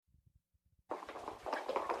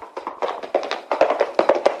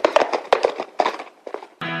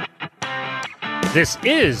This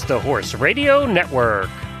is the Horse Radio Network.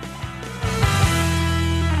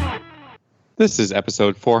 This is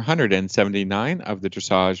episode 479 of the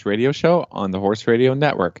Dressage Radio Show on the Horse Radio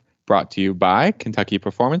Network, brought to you by Kentucky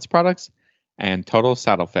Performance Products and Total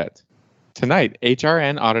Saddle Fit. Tonight,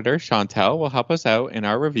 HRN auditor Chantel will help us out in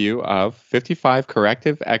our review of 55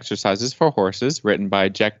 corrective exercises for horses written by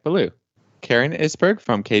Jack Ballou. Karen Isberg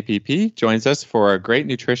from KPP joins us for a great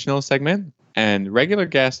nutritional segment, and regular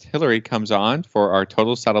guest Hillary comes on for our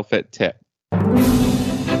Total Saddle Fit tip.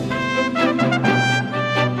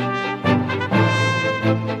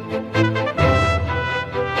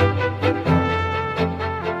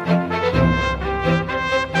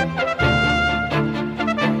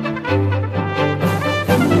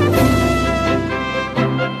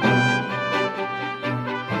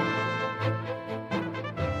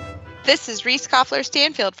 This is Reese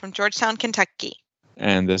Koffler-Stanfield from Georgetown, Kentucky.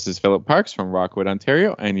 And this is Philip Parks from Rockwood,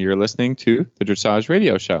 Ontario, and you're listening to the Dressage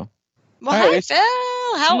Radio Show. Well, hi, Phil.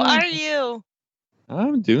 How are you?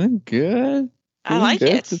 I'm doing good. I like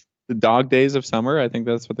it. It's the dog days of summer. I think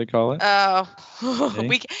that's what they call it. Oh,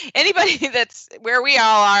 anybody that's where we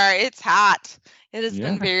all are, it's hot. It has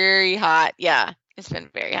been very hot. Yeah, it's been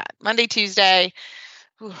very hot. Monday, Tuesday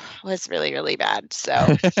was really, really bad. So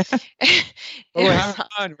we're having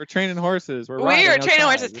fun. We're training horses. We are training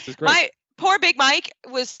horses. Which is great. My poor Big Mike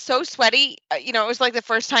was so sweaty. It was like the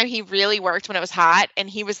first time he really worked when it was hot, and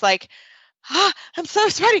he was like, I'm so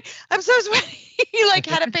sweaty. I'm so sweaty. He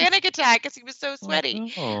had a panic attack because he was so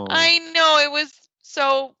sweaty. Oh. I know, it was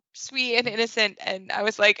so sweet and innocent, and I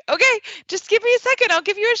was like, okay, just give me a second. I'll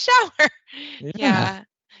give you a shower. Yeah.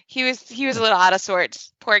 He was a little out of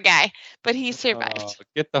sorts, poor guy, but he survived. Oh,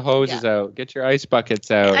 get the hoses out. Get your ice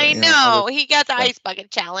buckets out. I know. He got the ice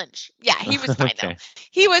bucket challenge. Yeah, he was fine though.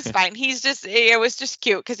 He was fine. It was just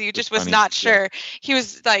cute because he just was not sure. He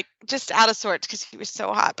was just out of sorts because he was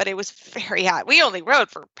so hot, but it was very hot. We only rode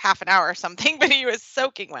for half an hour or something, but he was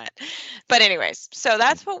soaking wet. But anyways, so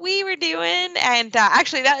that's what we were doing. And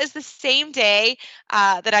actually, that is the same day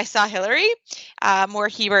that I saw Hillary Moore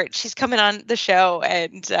Hebert. She's coming on the show,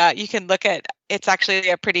 and you can look at, it's actually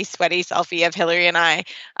a pretty sweaty selfie of Hillary and I.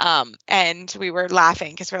 And we were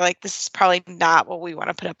laughing because we're like, this is probably not what we want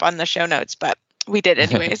to put up on the show notes, but we did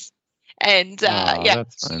anyways. And she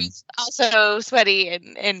was also sweaty,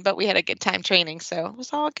 but we had a good time training, so it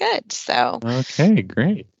was all good. So okay,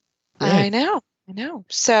 great. I know.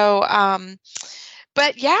 So,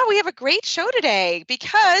 but yeah, we have a great show today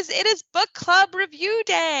because it is Book Club Review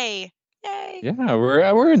Day. Yay! Yeah,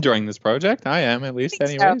 we're enjoying this project. I am, at least,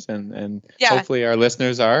 anyways, so. and hopefully our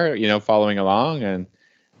listeners are, following along and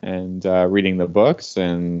reading the books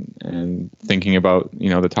and thinking about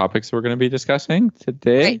the topics we're going to be discussing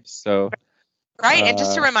today. Right. So, right, and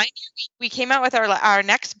just to remind you, we came out with our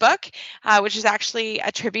next book, which is actually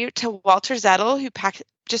a tribute to Walter Zettel, who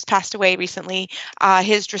just passed away recently.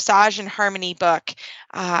 His Dressage and Harmony book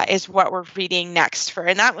is what we're reading next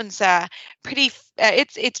and that one's pretty.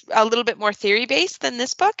 It's a little bit more theory based than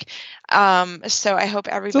this book. So I hope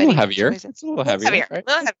everybody. It's a little heavier. It's a little heavier. Right? A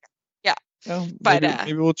little heavier. Yeah. But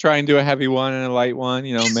maybe we'll try and do a heavy one and a light one.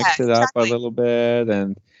 Mix it up a little bit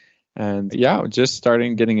and just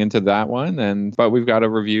getting into that one. But we've got to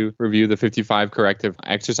review the 55 corrective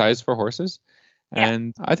exercise for horses.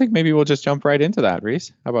 And I think maybe we'll just jump right into that,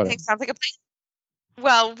 Reese. How about it? Sounds like a plan.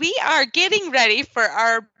 Well, we are getting ready for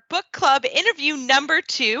our book club interview number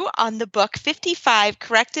 2 on the book 55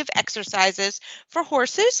 Corrective Exercises for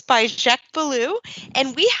Horses by Jacques Ballou.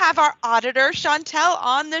 And we have our auditor, Chantel,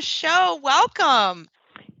 on the show. Welcome.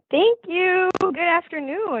 Thank you. Good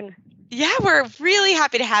afternoon. Yeah, we're really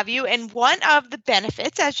happy to have you. And one of the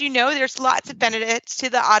benefits, as you know, there's lots of benefits to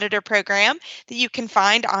the auditor program that you can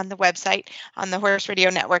find on the website, on the Horse Radio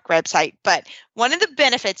Network website. But one of the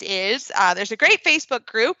benefits is there's a great Facebook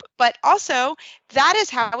group, but also that is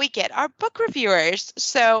how we get our book reviewers.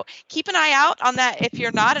 So keep an eye out on that. If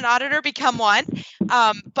you're not an auditor, become one.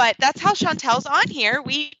 But that's how Chantel's on here.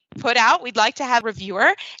 We'd like to have a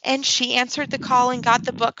reviewer, and she answered the call and got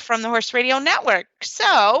the book from the Horse Radio Network.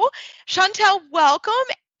 So, Chantel, welcome.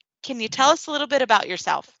 Can you tell us a little bit about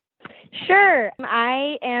yourself? Sure.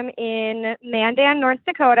 I am in Mandan, North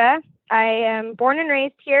Dakota. I am born and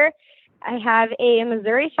raised here. I have a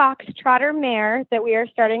Missouri Fox Trotter mare that we are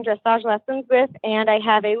starting dressage lessons with, and I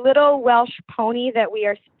have a little Welsh pony that we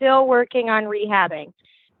are still working on rehabbing.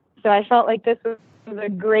 So I felt like this was a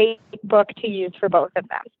great book to use for both of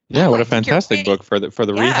them. Yeah, what a fantastic book for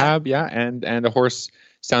the rehab. Yeah, and a horse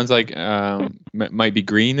sounds like might be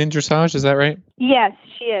green in dressage. Is that right? Yes,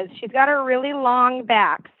 she is. She's got a really long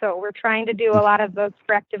back, so we're trying to do a lot of those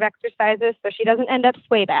corrective exercises so she doesn't end up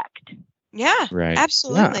sway backed. Yeah, right.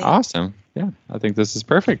 absolutely. Yeah, awesome. Yeah, I think this is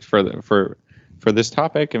perfect for this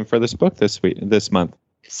topic and for this book this month.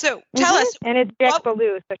 So tell us. And it's Jack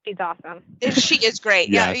Ballou, so she's awesome. She is great.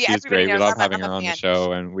 Yeah, Yeah, she's great. We love having her on the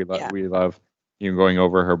show, and we love going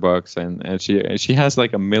over her books, and she has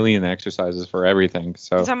like a million exercises for everything.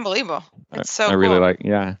 So it's unbelievable. It's so I really like.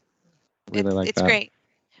 Yeah, really like it's that. Great.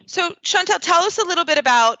 So Chantel, tell us a little bit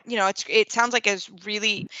about, it sounds like it's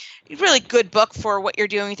really good book for what you're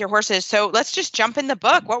doing with your horses. So let's just jump in the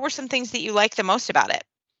book. What were some things that you liked the most about it?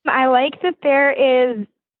 I like that there is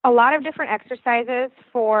a lot of different exercises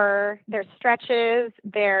there's stretches,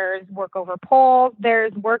 there's work over poles,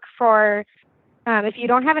 there's work for, if you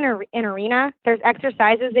don't have an arena, there's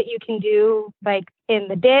exercises that you can do like in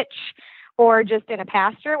the ditch or just in a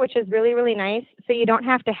pasture, which is really, really nice. So you don't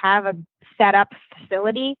have to have a set up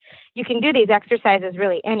facility. You can do these exercises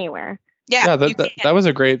really anywhere. Yeah, that was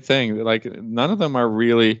a great thing. Like none of them are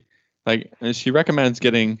really like, she recommends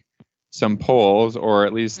getting some poles or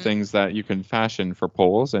at least things that you can fashion for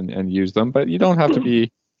poles and use them, but you don't have to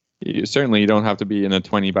be, you don't have to be in a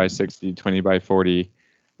 20 by 60, 20 by 40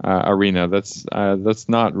 arena. That's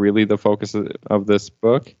not really the focus of this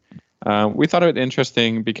book. We thought it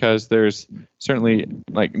interesting because there's certainly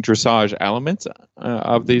like dressage elements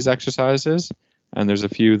of these exercises, and there's a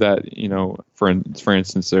few that for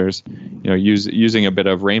instance, there's using a bit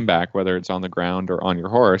of reinback, whether it's on the ground or on your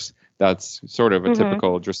horse. That's sort of a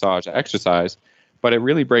typical dressage exercise, but it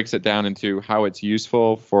really breaks it down into how it's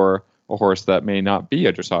useful for a horse that may not be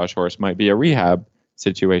a dressage horse, might be a rehab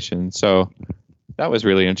situation. So that was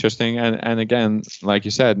really interesting, and again, like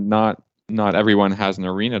you said, not everyone has an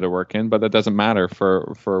arena to work in, but that doesn't matter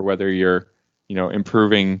for whether you're,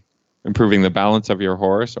 improving the balance of your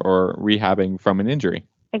horse or rehabbing from an injury.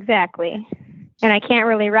 Exactly. And I can't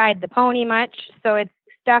really ride the pony much, so it's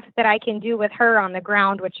stuff that I can do with her on the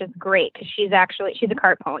ground, which is great because she's a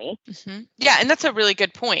cart pony. Mm-hmm. Yeah, and that's a really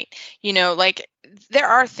good point. Like there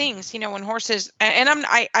are things, when horses, and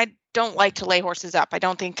I don't like to lay horses up. I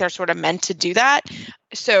don't think they're sort of meant to do that.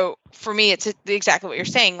 So for me, it's exactly what you're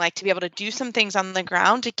saying, like to be able to do some things on the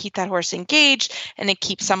ground to keep that horse engaged and to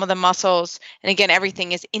keep some of the muscles. And again,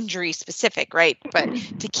 everything is injury specific, right? But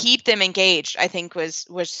to keep them engaged, I think was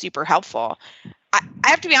super helpful. I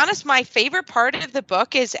have to be honest, my favorite part of the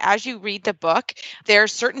book is as you read the book, there are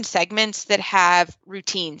certain segments that have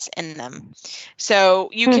routines in them. So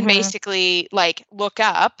you can basically like look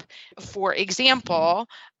up, for example,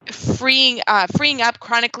 freeing up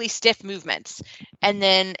chronically stiff movements. And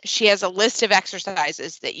then she has a list of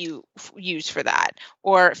exercises that you use for that,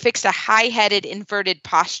 or fix a high-headed inverted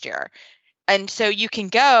posture. And so you can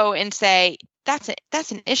go and say, that's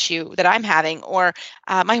an issue that I'm having, or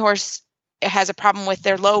my horse has a problem with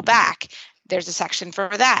their low back. There's a section for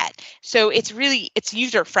that. So it's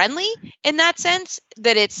user friendly in that sense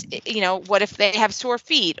that it's, what if they have sore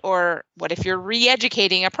feet, or what if you're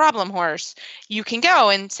re-educating a problem horse? You can go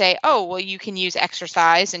and say, oh, well, you can use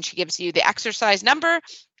exercise, and she gives you the exercise number.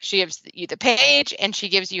 She gives you the page, and she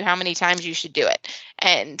gives you how many times you should do it.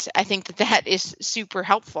 And I think that is super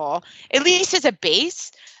helpful, at least as a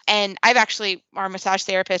base. And our massage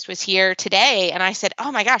therapist was here today, and I said,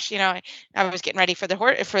 oh my gosh, I was getting ready for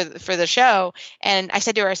the show. And I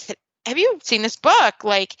said to her, have you seen this book?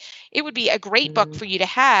 Like, it would be a great book for you to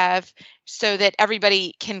have so that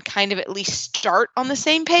everybody can kind of at least start on the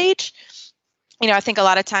same page. I think a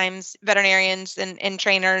lot of times veterinarians and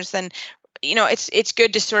trainers, and, it's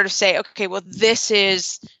good to sort of say, okay, well, this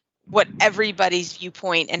is what everybody's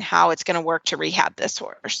viewpoint and how it's going to work to rehab this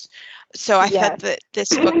horse. So I thought that this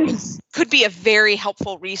book could be a very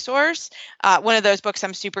helpful resource. One of those books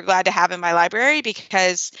I'm super glad to have in my library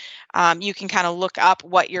because you can kind of look up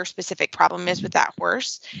what your specific problem is with that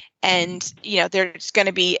horse. And, there's going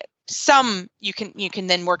to be some, you can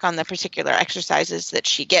then work on the particular exercises that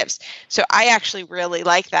she gives. So I actually really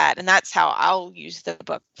like that. And that's how I'll use the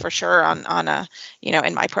book for sure on a,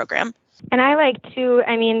 in my program. And I like to,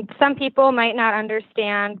 some people might not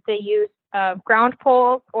understand the use of ground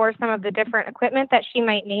poles or some of the different equipment that she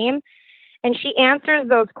might name. And she answers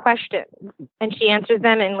those questions, and she answers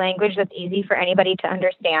them in language that's easy for anybody to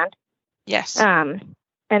understand. Yes.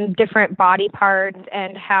 And different body parts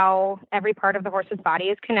and how every part of the horse's body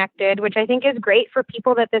is connected, which I think is great for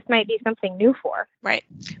people that this might be something new for. Right.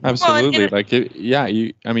 Absolutely.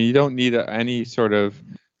 You don't need any sort of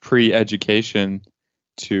pre-education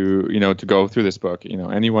to go through this book.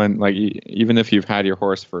 Anyone, like, even if you've had your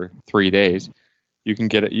horse for 3 days, you can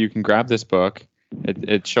grab this book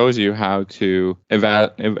it shows you how to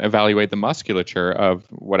evaluate the musculature of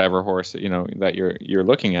whatever horse that you're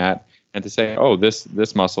looking at, and to say, oh,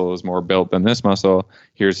 this muscle is more built than this muscle.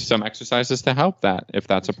 Here's some exercises to help that if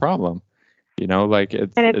that's a problem.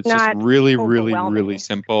 It's just really, really, really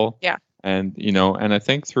simple. Yeah. And and I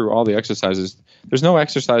think through all the exercises, there's no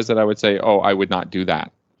exercise that I would say, oh, I would not do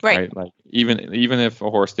that. Right. Like even if a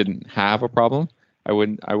horse didn't have a problem, I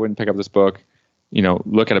wouldn't pick up this book,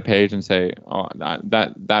 look at a page and say, oh,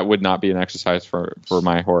 that would not be an exercise for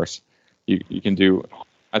my horse. You can do,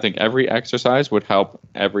 I think every exercise would help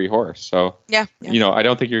every horse. So yeah. I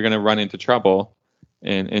don't think you're going to run into trouble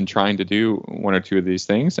in trying to do one or two of these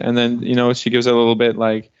things. And then she gives a little bit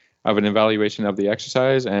of an evaluation of the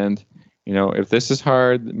exercise, and if this is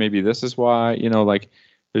hard, maybe this is why.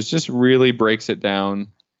 There's just really breaks it down.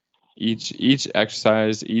 Each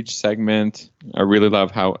exercise, each segment, I really love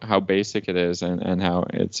how basic it is and how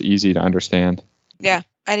it's easy to understand. Yeah,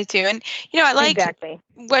 I do too. And, I like exactly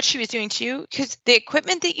what she was doing too, because the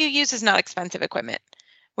equipment that you use is not expensive equipment,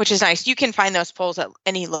 which is nice. You can find those poles at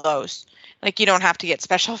any Lowe's. You don't have to get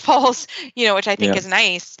special poles, which I think is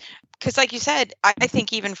nice. Because like you said, I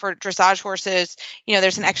think even for dressage horses,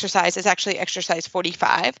 there's an exercise. It's actually exercise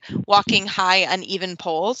 45, walking high uneven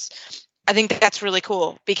poles. I think that's really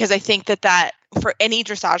cool, because I think that for any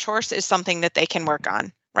dressage horse is something that they can work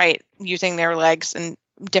on, right? Using their legs in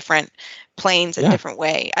different planes in a different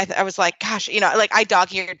way. I was like, gosh, I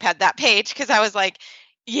dog-eared pet that page, because I was like,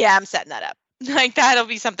 yeah, I'm setting that up. That'll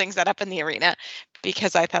be something set up in the arena,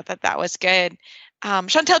 because I thought that was good.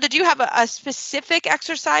 Chantel, did you have a specific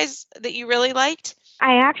exercise that you really liked?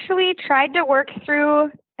 I actually tried to work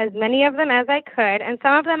through as many of them as I could, and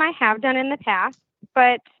some of them I have done in the past,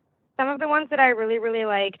 but some of the ones that I really, really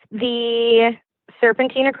liked, the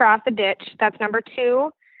serpentine across a ditch, that's number 2.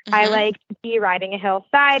 Mm-hmm. I liked the riding a hill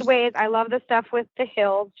sideways. I love the stuff with the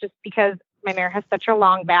hills, just because my mare has such a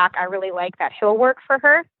long back. I really like that hill work for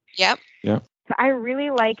her. Yep. Yeah. So I really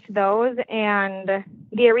liked those, and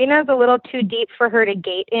the arena is a little too deep for her to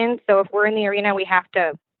gait in. So if we're in the arena, we have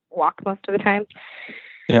to walk most of the time.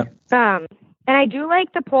 Yeah. And I do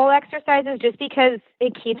like the pole exercises just because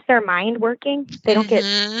it keeps their mind working. They don't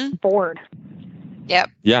get bored.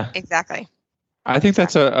 Yep. Yeah. Exactly. I think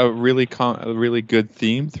that's a really good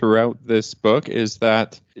theme throughout this book, is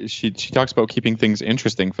that she talks about keeping things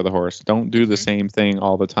interesting for the horse. Don't do the same thing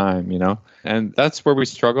all the time, And that's where we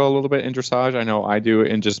struggle a little bit in dressage. I know I do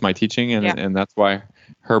in just my teaching, and that's why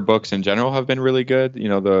her books in general have been really good.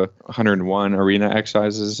 The 101 arena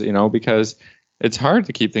exercises, because it's hard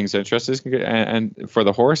to keep things interesting, and for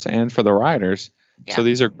the horse and for the riders. Yeah. So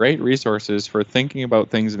these are great resources for thinking about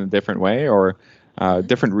things in a different way, or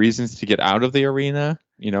different reasons to get out of the arena,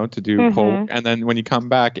 to do pole. And then when you come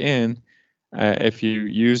back in, if you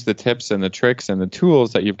use the tips and the tricks and the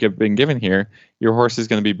tools that you've been given here, your horse is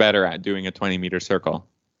going to be better at doing a 20-meter circle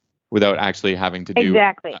without actually having to do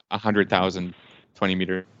 100,000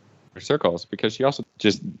 20-meter circles, because she also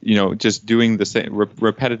just doing the same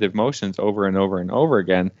repetitive motions over and over and over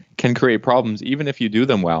again can create problems, even if you do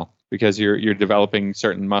them well, because you're developing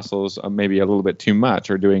certain muscles maybe a little bit too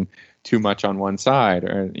much, or doing too much on one side,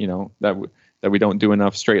 or that we don't do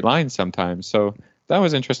enough straight lines sometimes. So that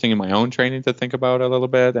was interesting in my own training to think about a little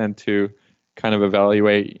bit, and to kind of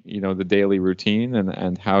evaluate the daily routine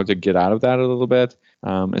and how to get out of that a little bit,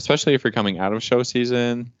 especially if you're coming out of show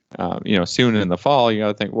season. Soon in the fall, you got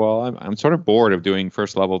to think, well, I'm sort of bored of doing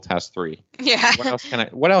first level test 3. Yeah.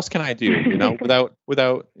 What else can I do?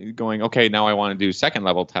 Without going, okay, now I want to do second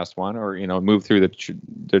level test 1, or move through the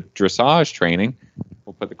dressage training.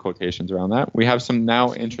 We'll put the quotations around that. We have some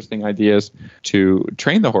now interesting ideas to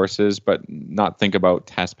train the horses, but not think about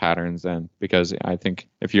test patterns. And because I think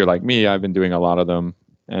if you're like me, I've been doing a lot of them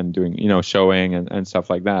and doing, showing and stuff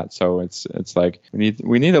like that. So it's like we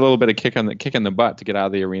need a little bit of kick in the butt to get out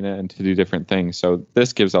of the arena and to do different things. So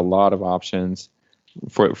this gives a lot of options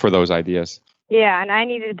for those ideas. Yeah, and I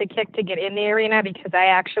needed the kick to get in the arena, because I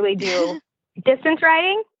actually do distance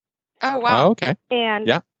riding. Oh, wow. Oh, okay. And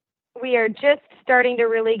yeah, we are just starting to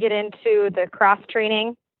really get into the cross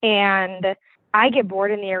training, and I get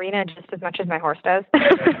bored in the arena just as much as my horse does.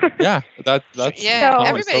 Yeah, that's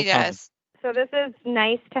everybody does. So this is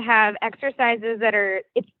nice to have exercises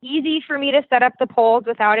it's easy for me to set up the poles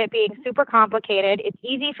without it being super complicated. It's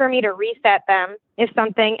easy for me to reset them if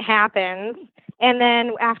something happens. And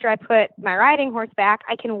then after I put my riding horse back,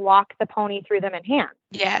 I can walk the pony through them in hand.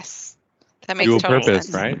 Yes. That makes dual total purpose,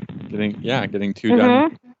 sense. Right? Getting two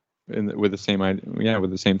done with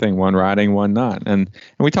the same thing, one riding, one not. And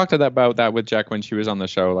we talked about that with Jack when she was on the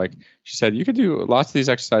show. Like she said, you could do lots of these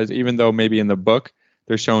exercises, even though maybe in the book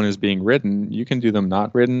they're shown as being ridden, you can do them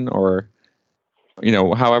not ridden, or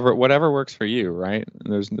whatever works for you, right?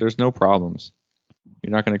 There's no problems.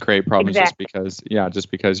 You're not going to create problems Exactly.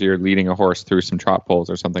 just because you're leading a horse through some trot poles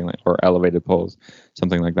or something or elevated poles,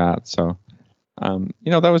 something like that. So,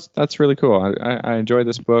 that's really cool. I enjoyed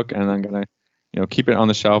this book, and I'm gonna, keep it on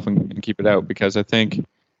the shelf and keep it out, because I think,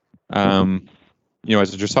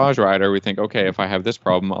 as a dressage rider, we think, okay, if I have this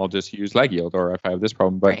problem, I'll just use leg yield, or if I have this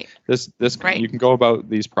problem, but Right. this Right. you can go about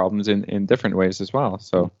these problems in different ways as well.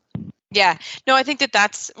 So. Yeah, no, I think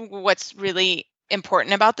that's what's really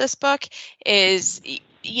important about this book is,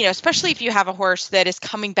 especially if you have a horse that is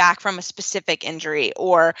coming back from a specific injury,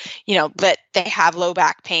 or, that they have low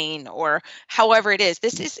back pain, or however it is.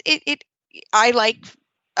 This is it. I like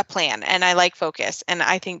a plan, and I like focus, and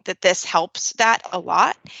I think that this helps that a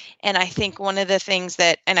lot. And I think one of the things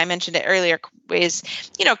that, and I mentioned it earlier, is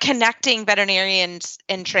connecting veterinarians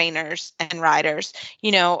and trainers and riders.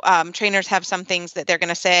 Trainers have some things that they're going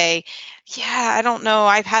to say, yeah, I don't know,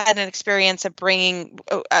 I've had an experience of bringing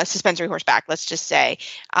a suspensory horse back, let's just say,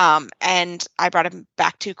 and I brought him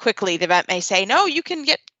back too quickly. The vet may say, no, you can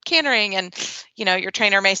get cantering, and your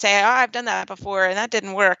trainer may say, oh, I've done that before and that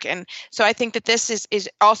didn't work. And so I think that this is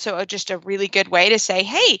also just a really good way to say,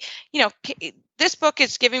 hey, this book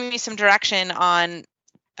is giving me some direction on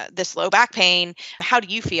this low back pain. How do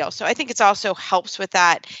you feel? So I think it's also helps with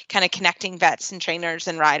that kind of connecting vets and trainers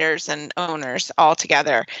and riders and owners all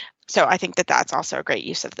together. So I think that that's also a great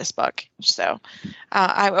use of this book. So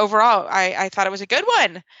I thought it was a good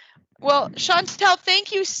one. Well, Chantel,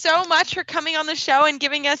 thank you so much for coming on the show and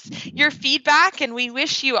giving us your feedback. And we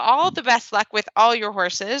wish you all the best luck with all your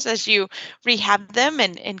horses as you rehab them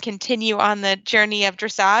and continue on the journey of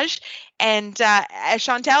dressage. And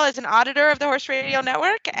Chantel is an auditor of the Horse Radio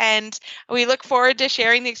Network, and we look forward to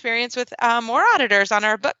sharing the experience with more auditors on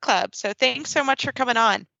our book club. So thanks so much for coming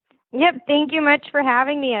on. Yep. Thank you much for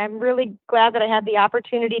having me. I'm really glad that I had the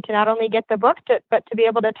opportunity to not only get the book, but to be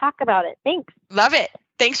able to talk about it. Thanks. Love it.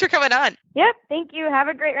 Thanks for coming on. Yep. Thank you. Have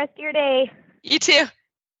a great rest of your day. You too.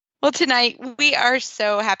 Well, tonight we are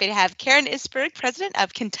so happy to have Karen Isberg, president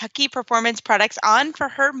of Kentucky Performance Products, on for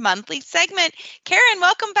her monthly segment. Karen,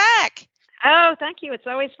 welcome back. Oh, thank you. It's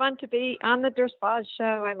always fun to be on the Dressage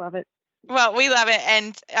show. I love it. Well, we love it.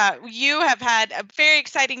 And you have had a very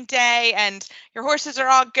exciting day, and your horses are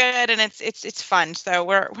all good, and it's fun. So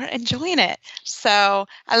we're enjoying it. So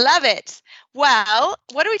I love it. Well,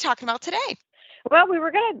 what are we talking about today? Well, we were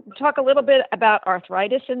going to talk a little bit about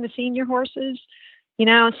arthritis in the senior horses.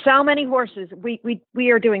 So many horses,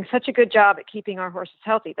 we are doing such a good job at keeping our horses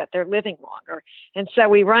healthy that they're living longer. And so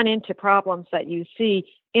we run into problems that you see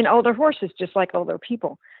in older horses, just like older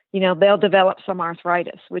people. They'll develop some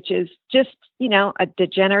arthritis, which is just, a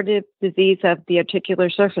degenerative disease of the articular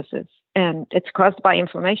surfaces. And it's caused by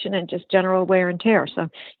inflammation and just general wear and tear. So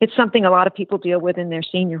it's something a lot of people deal with in their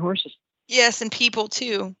senior horses. Yes, and people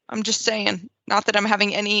too. I'm just saying, not that I'm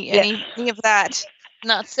having any of that.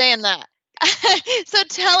 Not saying that. So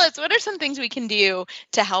tell us, what are some things we can do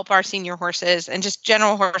to help our senior horses and just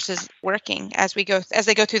general horses working as they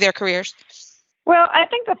go through their careers? Well, I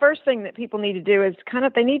think the first thing that people need to do is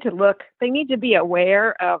they need to be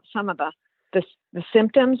aware of some of the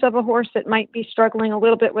symptoms of a horse that might be struggling a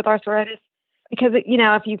little bit with arthritis. Because,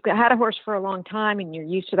 if you've had a horse for a long time and you're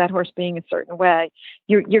used to that horse being a certain way,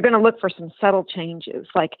 you're going to look for some subtle changes,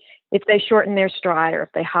 like if they shorten their stride, or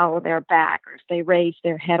if they hollow their back, or if they raise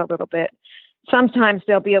their head a little bit. Sometimes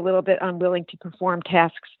they'll be a little bit unwilling to perform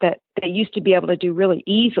tasks that they used to be able to do really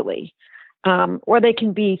easily, or they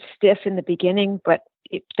can be stiff in the beginning, but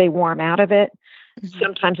if they warm out of it. Mm-hmm.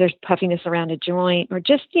 Sometimes there's puffiness around a joint, or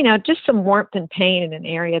just some warmth and pain in an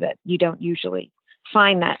area that you don't usually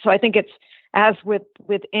find that. So I think it's, as with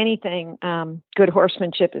anything, good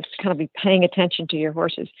horsemanship is kind of be paying attention to your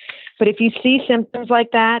horses. But if you see symptoms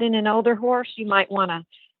like that in an older horse, you might want to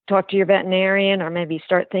talk to your veterinarian, or maybe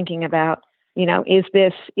start thinking about,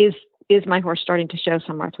 is my horse starting to show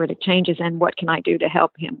some arthritic changes, and what can I do to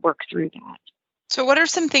help him work through that? So what are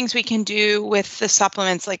some things we can do with the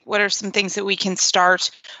supplements? Like, what are some things that we can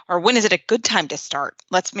start, or when is it a good time to start?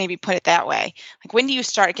 Let's maybe put it that way. Like, when do you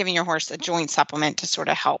start giving your horse a joint supplement to sort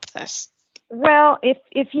of help this? Well,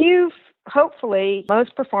 if you've, hopefully,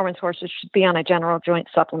 most performance horses should be on a general joint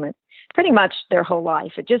supplement pretty much their whole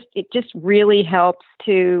life. It just really helps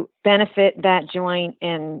to benefit that joint,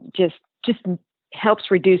 and just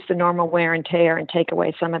helps reduce the normal wear and tear and take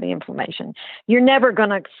away some of the inflammation. You're never going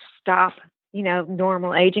to stop,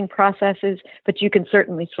 normal aging processes, but you can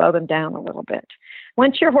certainly slow them down a little bit.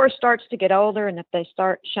 Once your horse starts to get older, and if they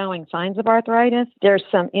start showing signs of arthritis, there's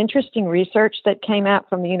some interesting research that came out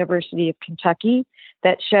from the University of Kentucky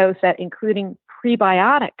that shows that including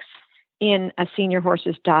prebiotics in a senior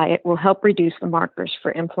horse's diet will help reduce the markers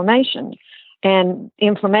for inflammation. And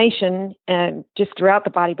inflammation, just throughout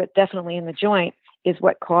the body, but definitely in the joint, is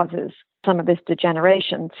what causes some of this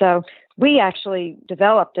degeneration. So we actually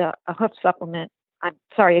developed a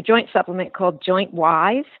joint supplement called Joint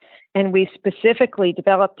Wise, and we specifically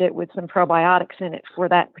developed it with some probiotics in it for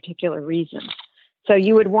that particular reason. So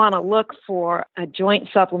you would want to look for a joint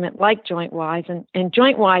supplement like Joint Wise, and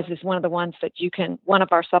Joint Wise is one of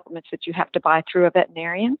our supplements that you have to buy through a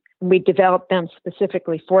veterinarian. We developed them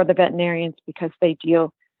specifically for the veterinarians because they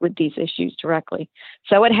deal with these issues directly.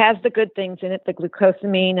 So it has the good things in it, the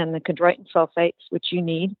glucosamine and the chondroitin sulfates, which you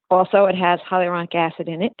need. Also, it has hyaluronic acid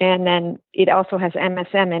in it. And then it also has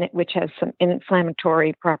MSM in it, which has some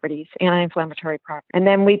anti-inflammatory properties. And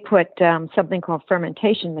then we put something called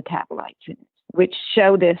fermentation metabolites in it, which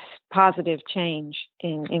show this positive change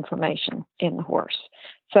in inflammation in the horse.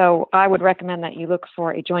 So I would recommend that you look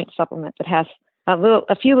for a joint supplement that has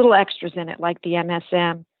a few little extras in it, like the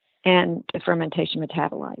MSM and the fermentation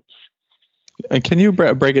metabolites. And can you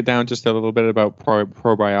break it down just a little bit about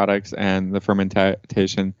probiotics and the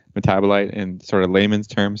fermentation metabolite in sort of layman's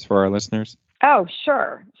terms for our listeners? Oh,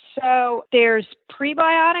 sure. So there's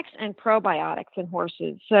prebiotics and probiotics in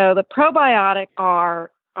horses. So the probiotic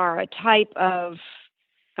are a type of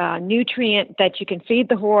nutrient that you can feed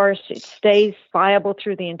the horse. It stays viable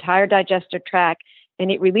through the entire digestive tract, and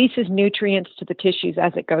it releases nutrients to the tissues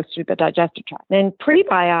as it goes through the digestive tract. Then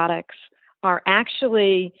prebiotics are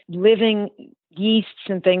actually living yeasts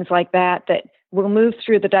and things like that will move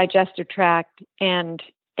through the digestive tract and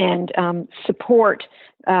support,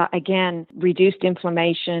 again, reduced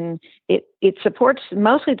inflammation. It supports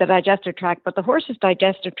mostly the digestive tract, but the horse's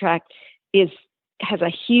digestive tract has a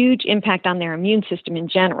huge impact on their immune system in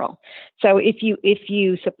general. So if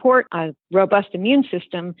you support a robust immune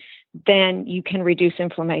system, then you can reduce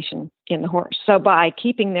inflammation in the horse. So by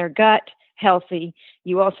keeping their gut healthy,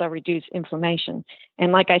 you also reduce inflammation.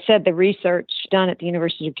 And like I said, the research done at the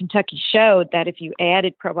University of Kentucky showed that if you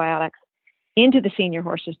added probiotics into the senior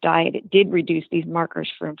horse's diet, it did reduce these markers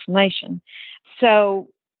for inflammation. So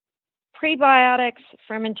prebiotics,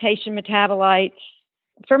 fermentation metabolites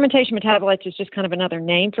is just kind of another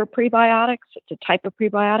name for prebiotics. It's a type of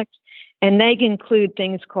prebiotics. And they include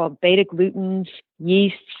things called beta-glucans,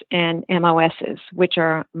 yeasts, and MOSs, which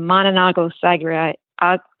are monooglyosaccharides.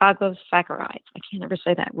 I can't ever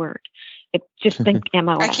say that word. Just think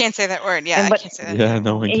MOS. I can't say that word. Yeah, I can't say that. Yeah,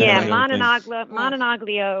 no one can. Yeah,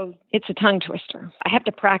 mononucleo, it's a tongue twister. I have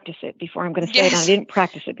to practice it before I'm going to say it. I didn't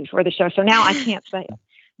practice it before the show, so now I can't say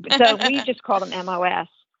it. So we just call them MOS.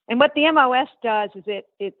 And what the MOS does is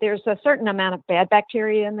there's a certain amount of bad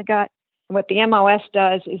bacteria in the gut. And what the MOS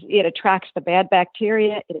does is it attracts the bad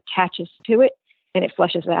bacteria, it attaches to it, and it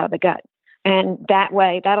flushes it out of the gut. And that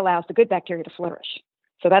way, that allows the good bacteria to flourish.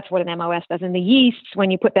 So that's what an MOS does. And the yeasts,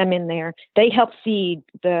 when you put them in there, they help feed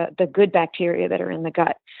the good bacteria that are in the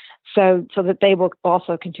gut, so that they will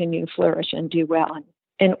also continue to flourish and do well.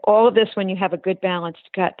 And all of this, when you have a good balanced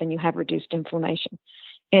gut, then you have reduced inflammation.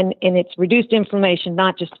 And it's reduced inflammation,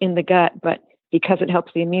 not just in the gut, but because it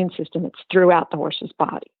helps the immune system, it's throughout the horse's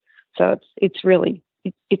body. So it's really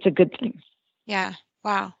a good thing. Yeah.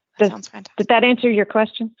 Wow. That sounds fantastic. Did that answer your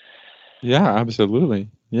question? Yeah, absolutely.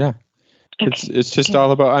 Yeah. Okay. It's just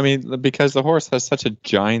all about, because the horse has such a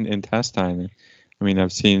giant intestine.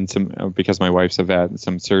 I've seen some, because my wife's a vet,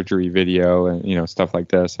 some surgery video and, stuff like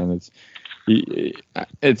this. And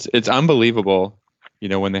it's unbelievable,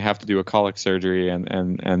 when they have to do a colic surgery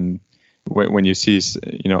and when you see,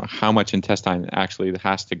 how much intestine actually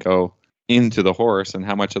has to go into the horse and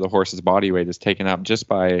how much of the horse's body weight is taken up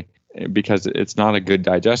because it's not a good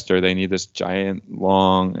digester. They need this giant,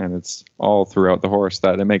 long, and it's all throughout the horse.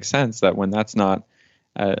 That it makes sense that when that's not,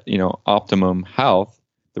 optimum health,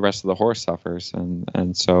 the rest of the horse suffers.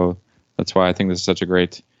 And so that's why I think this is such a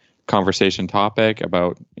great conversation topic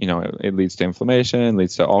about, it leads to inflammation,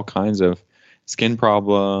 leads to all kinds of skin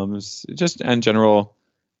problems, and general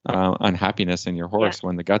unhappiness in your horse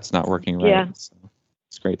when the gut's not working right. Yeah. So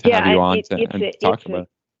it's great to have you on and talk about it.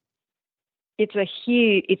 It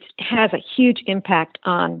has a huge impact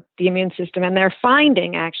on the immune system, and they're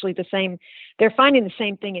finding the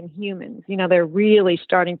same thing in humans. They're really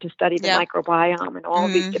starting to study the microbiome and all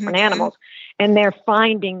of these different animals, and they're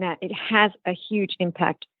finding that it has a huge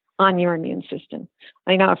impact on your immune system.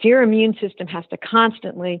 If your immune system has to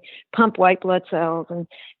constantly pump white blood cells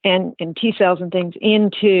and T cells and things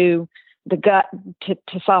into the gut to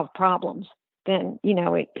solve problems, then,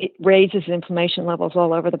 it raises inflammation levels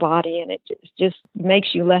all over the body, and it just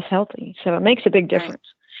makes you less healthy. So it makes a big difference.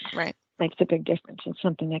 Right. makes a big difference and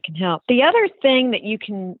something that can help. The other thing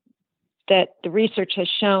that the research has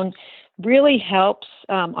shown really helps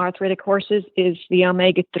arthritic horses is the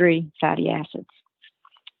omega-3 fatty acids.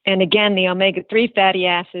 And again, the omega-3 fatty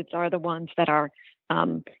acids are the ones that are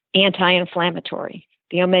anti-inflammatory.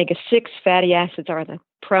 The omega-6 fatty acids are the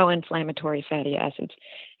pro-inflammatory fatty acids.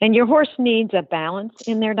 And your horse needs a balance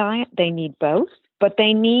in their diet. They need both, but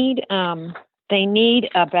they need about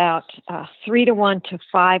 3-to-1 to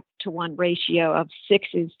 5-to-1 ratio of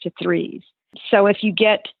 6s to 3s. So if you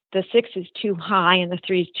get the 6 is too high and the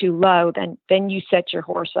 3 is too low, then you set your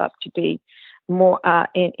horse up to be more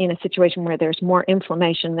in a situation where there's more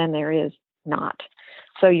inflammation than there is not.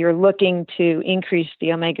 So you're looking to increase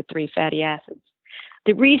the omega-3 fatty acids.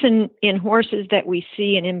 The reason in horses that we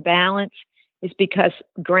see an imbalance is because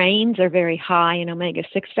grains are very high in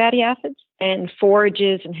omega-6 fatty acids, and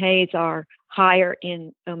forages and hays are higher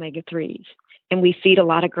in omega-3s. And we feed a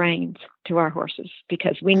lot of grains to our horses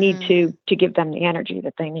because we need to give them the energy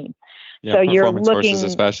that they need. Yeah, so you're looking, horses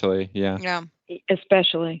especially. Yeah.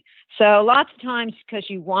 Especially. So lots of times, because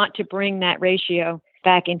you want to bring that ratio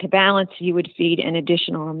back into balance, you would feed an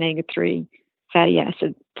additional omega-3 fatty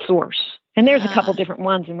acid source. And there's a couple different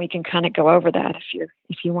ones, and we can kind of go over that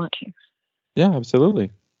if you want to. Yeah, absolutely.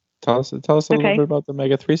 Tell us a little bit about the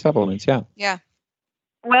omega-3 supplements. Yeah. Yeah.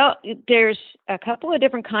 Well, there's a couple of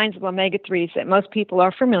different kinds of omega-3s that most people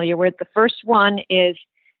are familiar with. The first one it's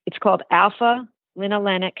called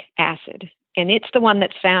alpha-linolenic acid, and it's the one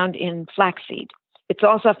that's found in flaxseed. It's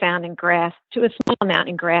also found in grass, to a small amount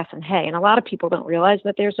in grass and hay. And a lot of people don't realize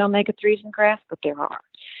that there's omega-3s in grass, but there are.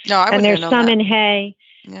 No, I wouldn't know. And there's some in hay.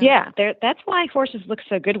 Yeah, that's why horses look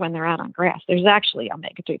so good when they're out on grass. There's actually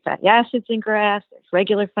omega-3 fatty acids in grass. There's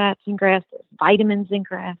regular fats in grass. There's vitamins in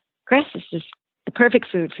grass. Grass is just the perfect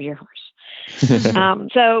food for your horse.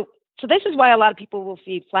 So this is why a lot of people will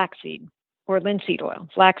feed flaxseed or linseed oil,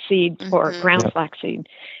 flaxseed or ground flaxseed,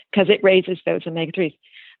 because it raises those omega-3s.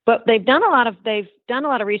 But they've done a lot of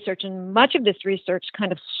research, and much of this research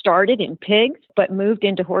kind of started in pigs, but moved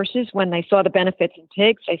into horses. When they saw the benefits in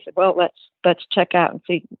pigs, they said, well, let's check out and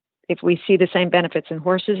see if we see the same benefits in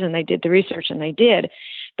horses. And they did the research, and they did.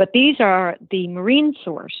 But these are the marine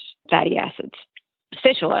source fatty acids,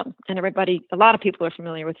 fish oil, and a lot of people are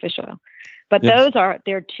familiar with fish oil. But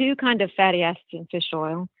there are two kinds of fatty acids in fish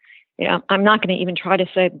oil. Yeah, I'm not going to even try to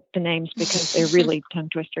say the names because they're really tongue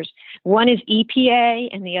twisters. One is EPA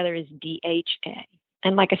and the other is DHA.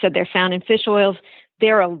 And like I said, they're found in fish oils.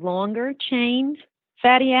 They're a longer chain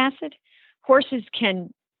fatty acid. We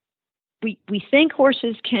think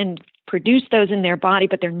horses can produce those in their body,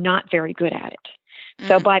 but they're not very good at it.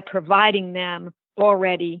 So by providing them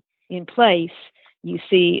already in place, you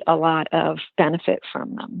see a lot of benefit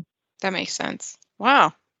from them. That makes sense.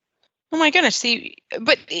 Wow. Oh my goodness. See,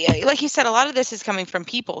 but like you said, a lot of this is coming from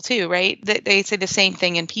people too, right? They say the same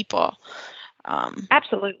thing in people.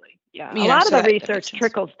 Absolutely. Yeah. A lot of the research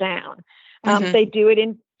trickles down. They do it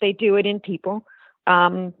in people.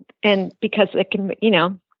 And because it can,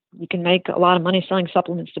 you can make a lot of money selling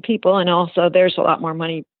supplements to people. And also there's a lot more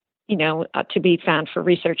money, to be found for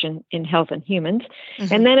research in health and humans.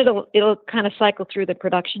 And then it'll kind of cycle through the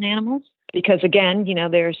production animals because again,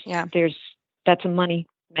 that's a money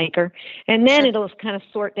maker. And then it'll kind of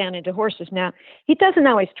sort down into horses. Now, it doesn't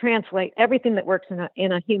always translate. Everything that works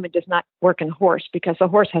in a human does not work in a horse because a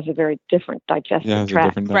horse has a very different digestive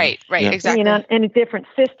tract. Right, exactly. And a different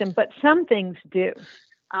system, but some things do.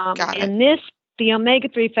 And the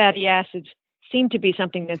omega-3 fatty acids seem to be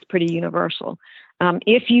something that's pretty universal.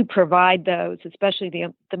 If you provide those, especially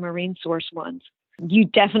the marine source ones, you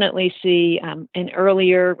definitely see an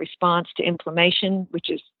earlier response to inflammation,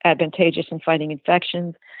 which is advantageous in fighting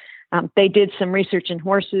infections. They did some research in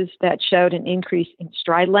horses that showed an increase in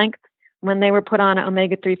stride length when they were put on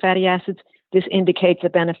omega-3 fatty acids. This indicates a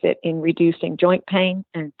benefit in reducing joint pain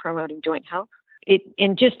and promoting joint health.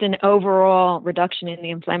 And just an overall reduction in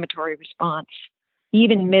the inflammatory response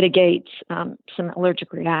even mitigates some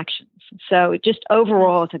allergic reactions. So just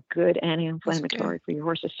overall, it's a good anti-inflammatory for your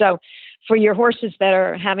horses. So for your horses that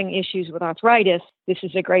are having issues with arthritis, this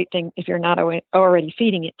is a great thing if you're not already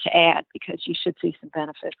feeding it to add because you should see some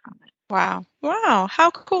benefit from it. Wow. How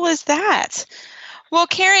cool is that? Well,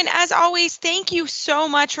 Karen, as always, thank you so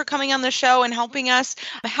much for coming on the show and helping us.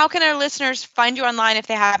 How can our listeners find you online if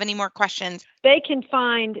they have any more questions? They can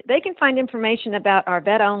find information about our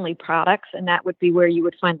vet-only products, and that would be where you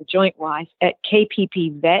would find the Joint Wise at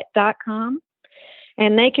kppvet.com.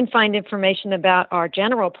 And they can find information about our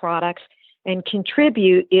general products, and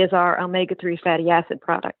Contribute is our omega-3 fatty acid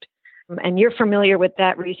product. And you're familiar with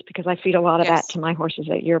that, Reese, because I feed a lot of that to my horses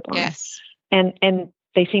at your barn. Yes. And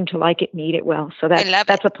they seem to like it and eat it well. So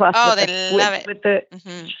that's a plus. Oh, they love it. With the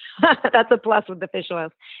that's a plus with the fish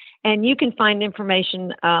oils. And you can find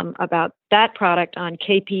information about that product on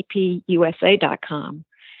kppusa.com.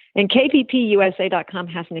 And kppusa.com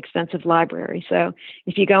has an extensive library. So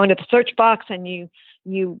if you go into the search box and you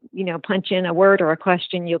punch in a word or a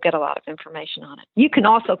question, you'll get a lot of information on it. You can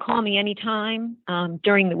also call me anytime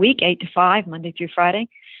during the week, 8 to 5, Monday through Friday,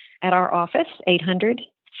 at our office,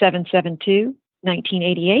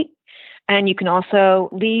 800-772-1988. And you can also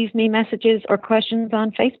leave me messages or questions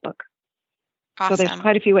on Facebook. Awesome. So there's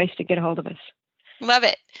quite a few ways to get a hold of us. Love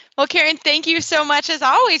it. Well, Karen, thank you so much as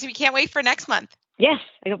always. We can't wait for next month. Yes,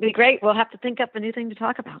 it'll be great. We'll have to think up a new thing to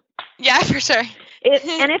talk about. Yeah, for sure.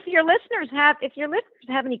 And if your listeners have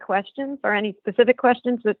any questions or any specific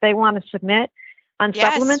questions that they want to submit on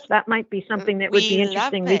supplements, that might be something that would be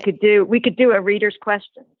interesting. We could do a reader's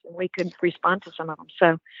questions and we could respond to some of them.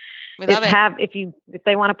 So if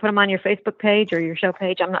they want to put them on your Facebook page or your show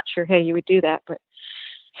page, I'm not sure how you would do that, but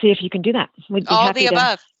see if you can do that. We'd be all the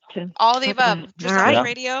above. All the above. Dressage on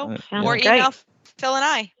Radio or email Phil and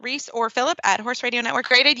I, Reese or Philip at Horse Radio Network.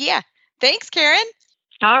 Great idea. Thanks, Karen.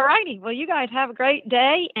 All righty. Well, you guys have a great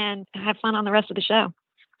day and have fun on the rest of the show.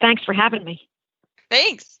 Thanks for having me.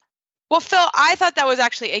 Thanks. Well, Phil, I thought that was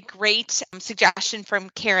actually a great suggestion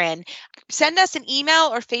from Karen. Send us an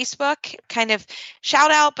email or Facebook kind of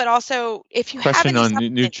shout out, but also if you have any on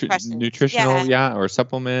nutritional, or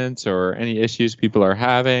supplements or any issues people are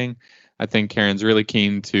having, I think Karen's really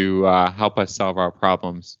keen to help us solve our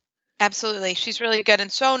problems. Absolutely. She's really good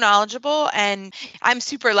and so knowledgeable. And I'm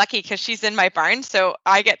super lucky because she's in my barn. So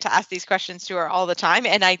I get to ask these questions to her all the time.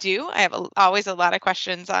 And I do. I have always a lot of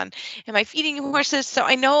questions on, am I feeding horses? So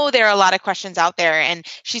I know there are a lot of questions out there. And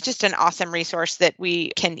she's just an awesome resource that we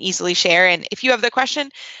can easily share. And if you have the question,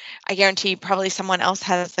 I guarantee probably someone else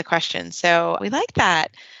has the question. So we like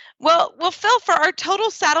that. Well, Phil, for our total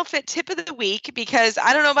saddle fit tip of the week, because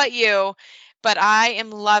I don't know about you, but I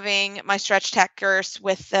am loving my Stretch Tech girths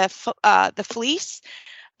with the fleece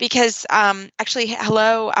because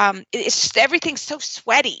it's just everything's so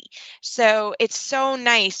sweaty. So it's so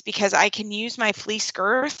nice because I can use my fleece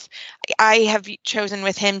girth. I have chosen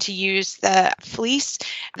with him to use the fleece.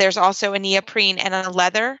 There's also a neoprene and a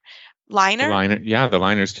leather liner. The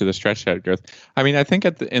liners to the Stretch Tech girth. I mean, I think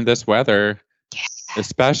in this weather,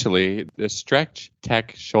 especially the Stretch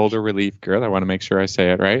Tech shoulder relief girth, I want to make sure I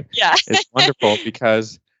say it right. Yeah. It's wonderful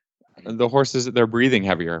because the horses, they're breathing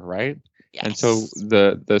heavier, right? Yes. And so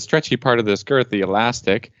the stretchy part of this girth, the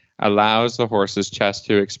elastic, allows the horse's chest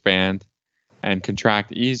to expand and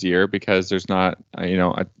contract easier because there's not,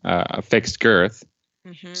 a fixed girth.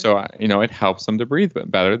 Mm-hmm. So, it helps them to breathe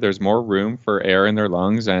better. There's more room for air in their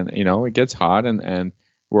lungs and, it gets hot and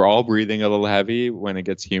we're all breathing a little heavy when it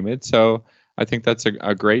gets humid. So I think that's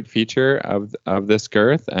a great feature of this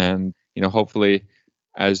girth. And, hopefully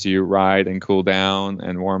as you ride and cool down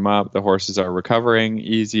and warm up, the horses are recovering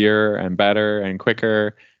easier and better and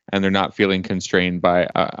quicker, and they're not feeling constrained by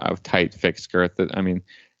a tight fixed girth. I mean,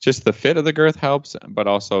 just the fit of the girth helps, but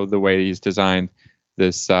also the way he's designed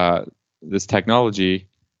this technology,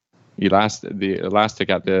 the elastic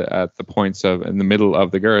at the points in the middle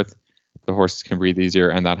of the girth, the horses can breathe easier,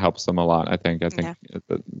 and that helps them a lot. I think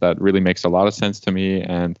that really makes a lot of sense to me,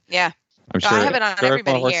 and I'm sure I have it on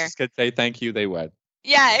everybody horses here. Could say thank you, they would.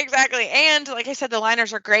 Yeah, exactly. And like I said, the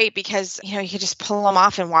liners are great because, you can just pull them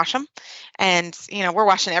off and wash them. And, we're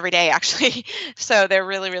washing every day, actually. So they're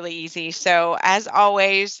really, really easy. So as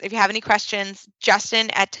always, if you have any questions, Justin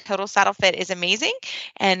at Total Saddle Fit is amazing.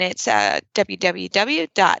 And it's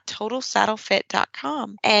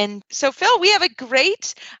www.totalsaddlefit.com. And so, Phil, we have a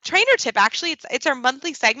great trainer tip. Actually, it's our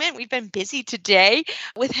monthly segment. We've been busy today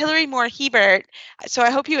with Hillary Moore Hebert. So I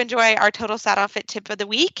hope you enjoy our Total Saddle Fit tip of the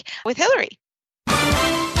week with Hillary.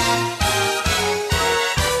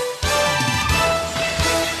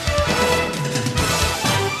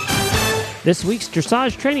 This week's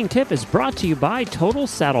dressage training tip is brought to you by Total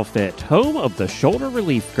Saddle Fit, home of the shoulder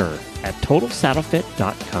relief girth at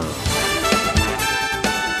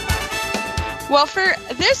totalsaddlefit.com. Well, for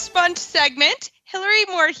this month's segment, Hillary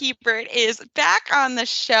Moore Hebert is back on the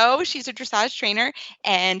show. She's a dressage trainer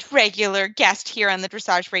and regular guest here on the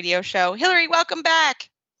Dressage Radio Show. Hillary, welcome back.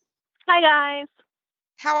 Hi, guys.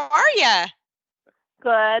 How are you?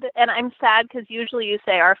 Good. And I'm sad because usually you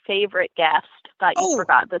say our favorite guest, but you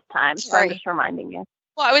forgot this time. So I'm just reminding you.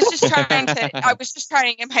 Well, I was just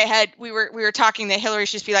trying in my head. We were talking that Hillary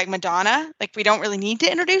should just be like Madonna. Like, we don't really need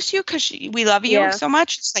to introduce you because we love you so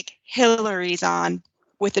much. It's like Hillary's on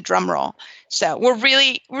with a drum roll. So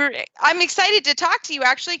I'm excited to talk to you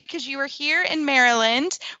actually, because you were here in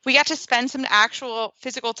Maryland. We got to spend some actual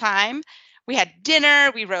physical time. We had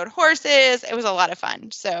dinner, we rode horses. It was a lot of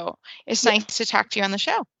fun. So it's nice to talk to you on the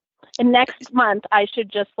show. And next month I should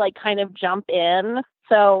just like kind of jump in.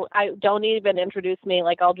 So I don't even introduce me.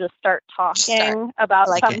 Like I'll just start talking about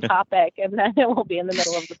some topic, and then it will be in the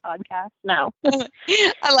middle of the podcast. No.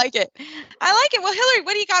 I like it. Well, Hillary,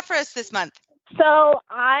 what do you got for us this month? So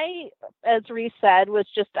I, as Reese said, was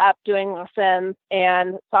just up doing lessons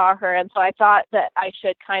and saw her. And so I thought that I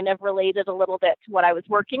should kind of relate it a little bit to what I was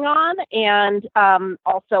working on. And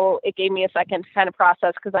also it gave me a second to kind of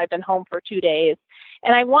process because I've been home for 2 days.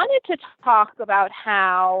 And I wanted to talk about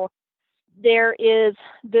how there is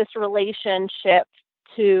this relationship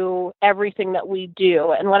to everything that we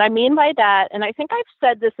do. And what I mean by that, and I think I've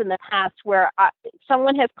said this in the past where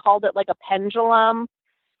someone has called it like a pendulum.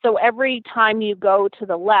 So every time you go to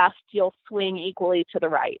the left, you'll swing equally to the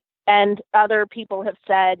right. And other people have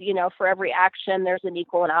said, for every action, there's an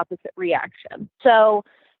equal and opposite reaction. So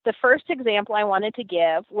the first example I wanted to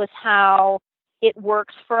give was how it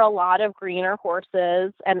works for a lot of greener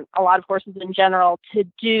horses and a lot of horses in general to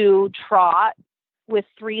do trot with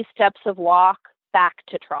 3 steps of walk back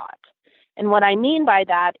to trot. And what I mean by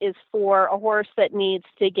that is for a horse that needs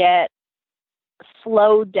to get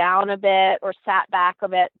slowed down a bit or sat back a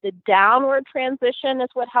bit, the downward transition is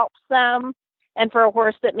what helps them. And for a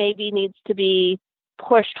horse that maybe needs to be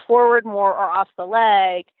pushed forward more or off the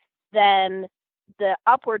leg, then the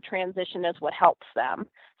upward transition is what helps them.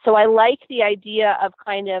 So I like the idea of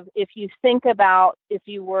kind of, if you think about, if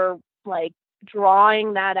you were like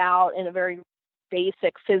drawing that out in a very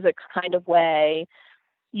basic physics kind of way,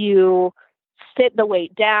 you sit the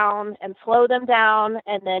weight down and slow them down,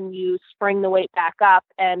 and then you spring the weight back up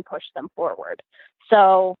and push them forward.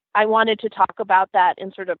 So I wanted to talk about that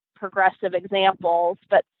in sort of progressive examples,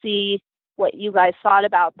 but see what you guys thought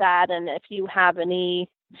about that and if you have any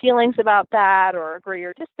feelings about that or agree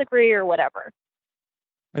or disagree or whatever.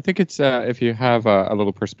 I think it's if you have a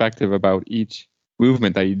little perspective about each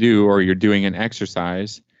movement that you do or you're doing an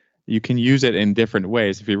exercise, you can use it in different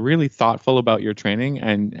ways. If you're really thoughtful about your training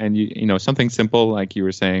and you something simple like you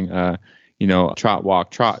were saying, trot,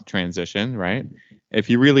 walk, trot transition, right? If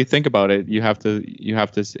you really think about it, you have to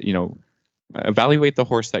evaluate the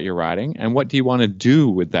horse that you're riding and what do you want to do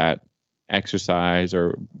with that exercise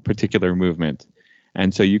or particular movement.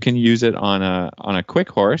 And so you can use it on a quick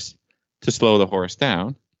horse to slow the horse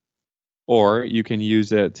down, or you can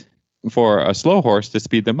use it for a slow horse to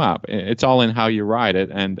speed them up. It's all in how you ride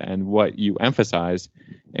it and what you emphasize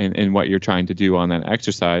in what you're trying to do on that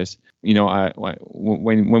exercise.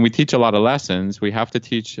 When we teach a lot of lessons, we have to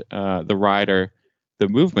teach the rider the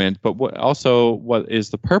movement, but what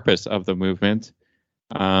is the purpose of the movement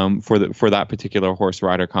for that particular horse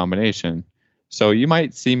rider combination. So you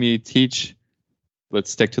might see me teach,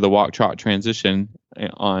 let's stick to the walk trot transition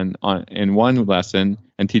in one lesson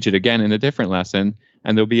and teach it again in a different lesson.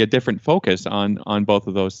 And there'll be a different focus on both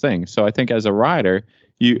of those things. So I think as a rider,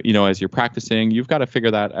 as you're practicing, you've got to figure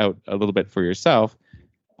that out a little bit for yourself,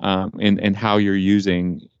 in how you're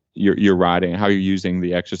using your riding, how you're using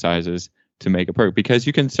the exercises to make it perfect. Because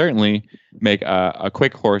you can certainly make a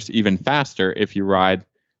quick horse even faster if you ride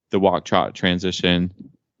the walk trot transition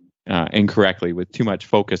incorrectly with too much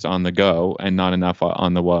focus on the go and not enough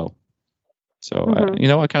on the whoa. So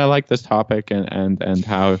I kind of like this topic and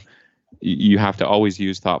how you have to always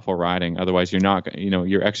use thoughtful riding. Otherwise, you're not,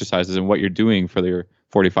 your exercises and what you're doing for your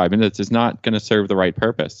 45 minutes is not going to serve the right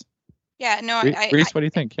purpose. Yeah, no, Reese, what do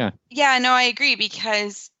you think? Yeah. Yeah, no, I agree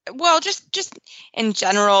because, well, just in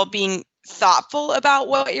general, being thoughtful about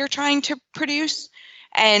what you're trying to produce.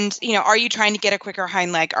 And, are you trying to get a quicker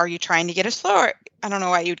hind leg? Are you trying to get a slower? I don't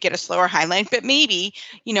know why you'd get a slower hind leg, but maybe,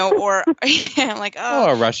 or like,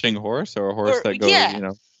 a rushing horse or a horse that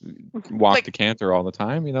goes, walk like, the canter all the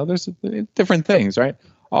time. There's different things, right?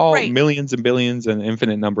 All right. Millions and billions and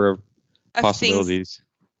infinite number of possibilities. Things.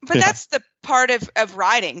 But that's the part of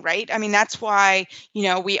riding, right? I mean, that's why,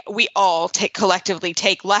 we all collectively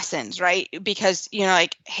take lessons, right? Because,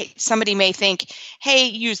 hey, somebody may think, hey,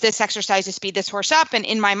 use this exercise to speed this horse up. And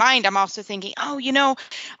in my mind, I'm also thinking,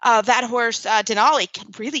 that horse, Denali, can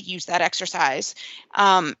really use that exercise.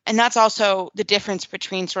 And that's also the difference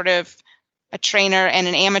between sort of a trainer and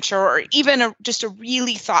an amateur, or even just a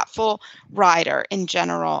really thoughtful rider in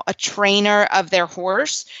general. A trainer of their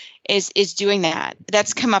horse is doing that.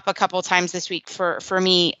 That's come up a couple of times this week for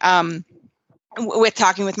me with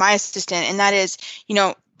talking with my assistant, and that is,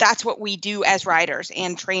 that's what we do as riders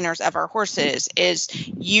and trainers of our horses, is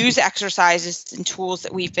use exercises and tools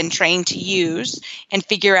that we've been trained to use and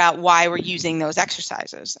figure out why we're using those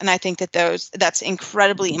exercises. And I think that that's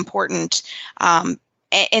incredibly important.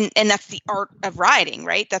 And that's the art of riding,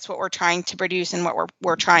 right? That's what we're trying to produce and what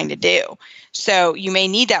we're trying to do. So you may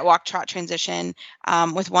need that walk trot transition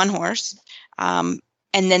with one horse, and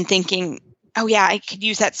then thinking, oh yeah, I could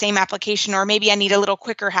use that same application, or maybe I need a little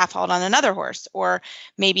quicker half halt on another horse, or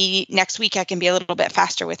maybe next week I can be a little bit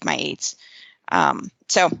faster with my aids.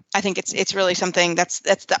 So I think it's really something that's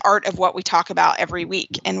the art of what we talk about every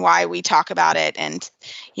week and why we talk about it. And,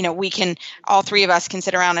 we can, all three of us can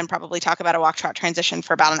sit around and probably talk about a walk trot transition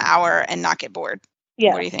for about an hour and not get bored.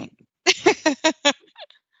 Yeah. What do you think?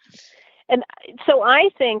 And so I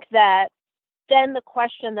think that then the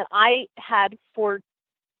question that I had for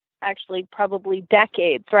actually probably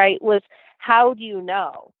decades, right, was how do you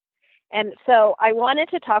know? And so I wanted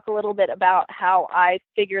to talk a little bit about how I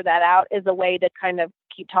figure that out as a way to kind of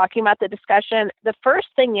keep talking about the discussion. The first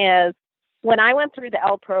thing is, when I went through the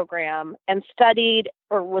L program and studied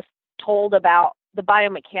or was told about the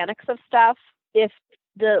biomechanics of stuff, if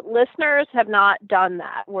the listeners have not done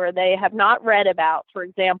that, where they have not read about, for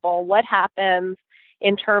example, what happens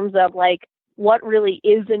in terms of like what really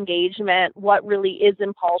is engagement, what really is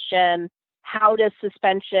impulsion, how does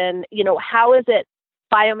suspension, how is it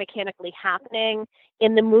biomechanically happening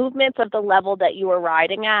in the movements of the level that you are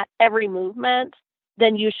riding at, every movement,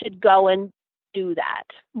 then you should go and do that.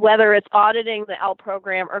 Whether it's auditing the L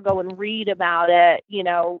program or go and read about it,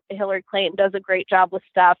 Hillary Clayton does a great job with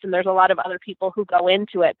stuff, and there's a lot of other people who go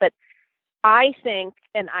into it. But I think,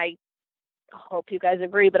 and I hope you guys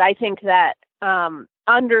agree, but I think that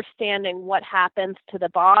understanding what happens to the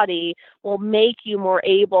body will make you more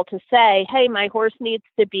able to say, hey, my horse needs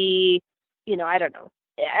to be, I don't know,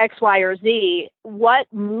 X, Y, or Z. What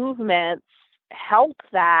movements help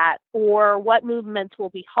that, or what movements will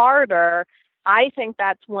be harder? I think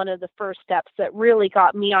that's one of the first steps that really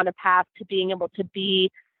got me on a path to being able to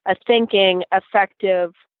be a thinking,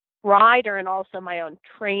 effective rider and also my own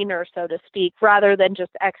trainer, so to speak, rather than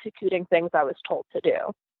just executing things I was told to do.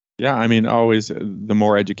 Yeah, I mean, always the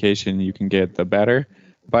more education you can get, the better.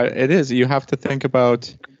 But you have to think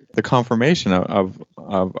about the confirmation of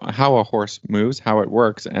how a horse moves, how it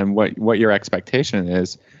works, and what your expectation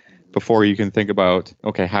is before you can think about,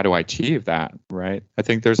 okay, how do I achieve that, right? I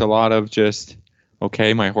think there's a lot of just,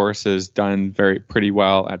 okay, my horse has done pretty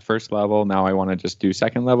well at first level, now I want to just do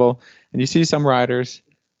second level. And you see some riders,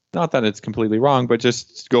 not that it's completely wrong, but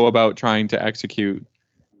just go about trying to execute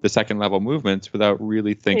the second level movements without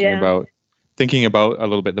really thinking about a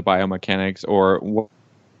little bit the biomechanics, or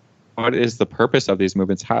what is the purpose of these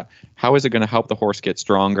movements? How is it going to help the horse get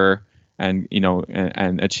stronger and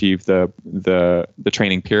and achieve the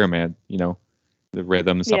training pyramid, the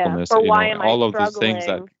rhythm, the suppleness, all of those things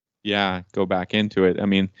that go back into it. I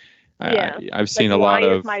mean, I've seen a lot of,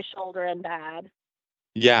 why is my shoulder in bad?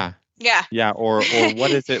 Yeah. Or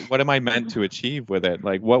what is it? What am I meant to achieve with it?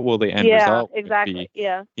 Like, what will the end result exactly. be?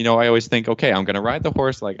 Yeah. I always think, okay, I'm going to ride the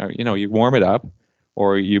horse. Like, you warm it up,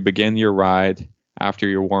 or you begin your ride. After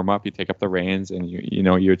you warm up, you take up the reins and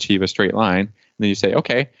you achieve a straight line. And then you say,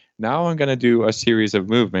 okay, now I'm going to do a series of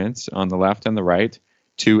movements on the left and the right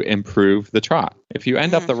to improve the trot. If you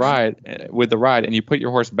end up the ride and you put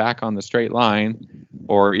your horse back on the straight line,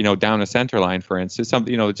 or down a center line, for instance,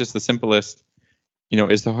 something just the simplest,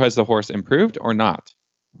 has the horse improved or not?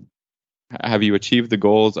 Have you achieved the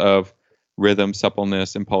goals of rhythm,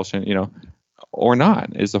 suppleness, impulsion, or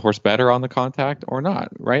not? Is the horse better on the contact or not,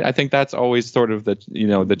 right? I think that's always sort of the,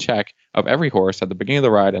 the check of every horse at the beginning of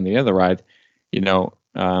the ride and the end of the ride.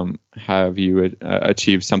 Have you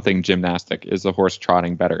achieved something gymnastic? Is the horse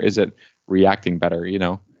trotting better? Is it reacting better?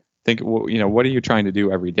 Think, what are you trying to do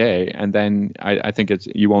every day? And then I think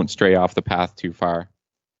you won't stray off the path too far.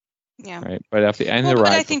 Yeah. Right. But at the end of the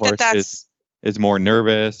ride, the horse is more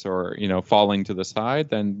nervous or, falling to the side,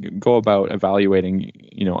 then go about evaluating,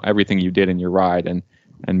 everything you did in your ride and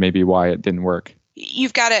maybe why it didn't work.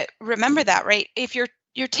 You've got to remember that, right? If you're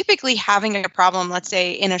typically having a problem, let's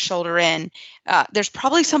say in a shoulder in, there's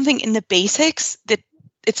probably something in the basics that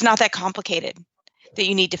it's not that complicated that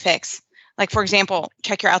you need to fix. Like, for example,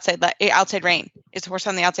 check your outside rein. Is the horse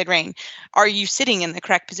on the outside rein? Are you sitting in the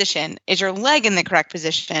correct position? Is your leg in the correct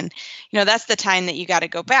position? That's the time that you got to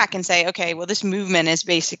go back and say, okay, well, this movement is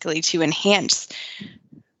basically to enhance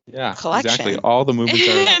collection. Exactly. All the movements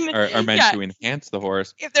are meant to enhance the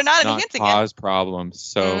horse. If they're not enhancing cause problems.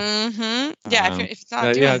 So if it's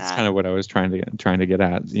not doing that's kind of what I was trying to get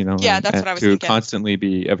at. Yeah, that's what I was thinking. To constantly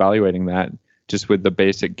be evaluating that just with the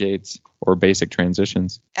basic gaits or basic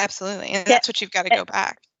transitions. Absolutely. And that's what you've got to go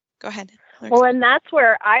back. Go ahead. Well, and that's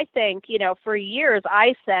where I think, for years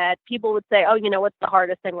I said, people would say, oh, what's the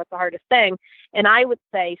hardest thing? What's the hardest thing? And I would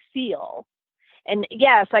say feel. And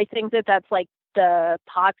yes, I think that that's like the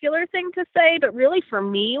popular thing to say, but really for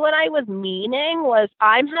me, what I was meaning was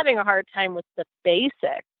I'm having a hard time with the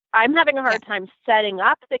basics. I'm having a hard time setting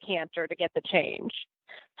up the canter to get the change.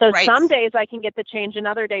 So some days I can get the change and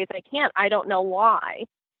other days I can't. I don't know why.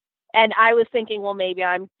 And I was thinking, well, maybe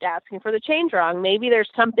I'm asking for the change wrong. Maybe there's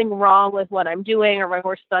something wrong with what I'm doing, or my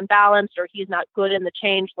horse is unbalanced, or he's not good in the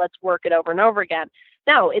change. Let's work it over and over again.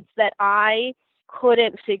 No, it's that I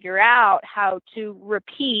couldn't figure out how to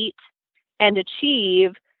repeat and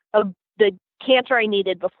achieve the canter I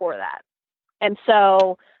needed before that. And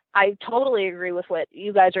so I totally agree with what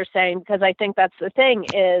you guys are saying, because I think that's the thing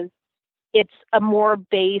is it's a more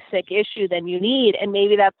basic issue than you need. And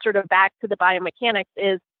maybe that's sort of back to the biomechanics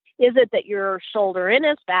is it that your shoulder in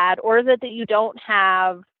is bad, or is it that you don't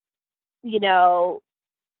have, the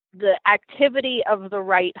activity of the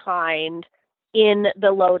right hind in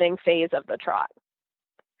the loading phase of the trot?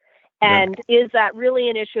 And is that really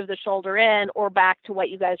an issue of the shoulder in, or back to what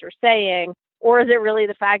you guys are saying, or is it really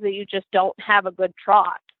the fact that you just don't have a good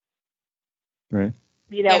trot? Right.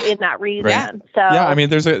 In that reason. Right. So yeah, I mean,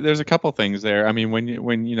 there's a couple things there. I mean, when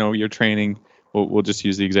you're training, we'll just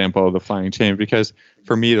use the example of the flying change, because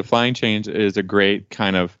for me, the flying change is a great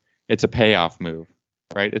it's a payoff move,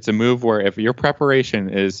 right? It's a move where if your preparation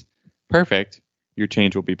is perfect, your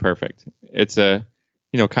change will be perfect. It's a,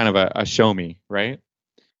 kind of a show me, right?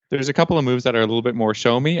 There's a couple of moves that are a little bit more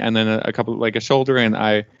show me, and then a couple like a shoulder in.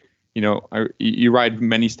 You ride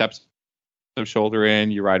many steps of shoulder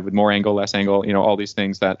in, you ride with more angle, less angle, all these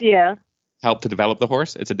things that help to develop the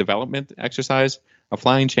horse. It's a development exercise. A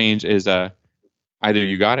flying change is either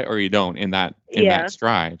you got it or you don't in that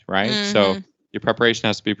stride, right? Mm-hmm. So your preparation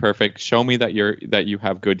has to be perfect. Show me that you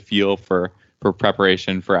have good feel for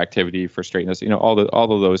preparation, for activity, for straightness, all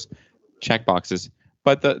of those check boxes.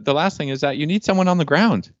 But the last thing is that you need someone on the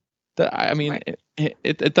ground.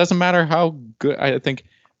 It doesn't matter how good. I think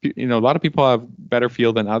a lot of people have better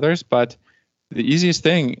feel than others, but the easiest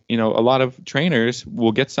thing, a lot of trainers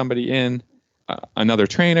will get somebody in, another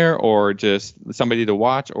trainer or just somebody to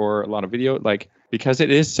watch, or a lot of video, because it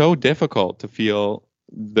is so difficult to feel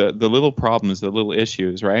the little problems, the little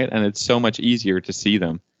issues, right? And it's so much easier to see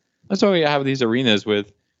them. That's why we have these arenas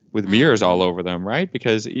with mirrors all over them, right?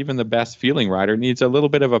 Because even the best feeling rider needs a little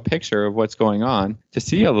bit of a picture of what's going on to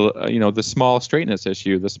see the small straightness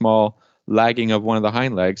issue, the small lagging of one of the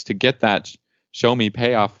hind legs, to get that show me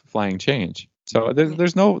payoff flying change. So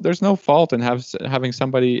there's no fault in having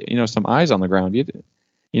somebody, some eyes on the ground.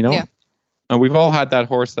 And we've all had that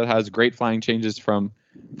horse that has great flying changes from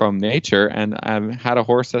nature, and I've had a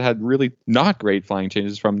horse that had really not great flying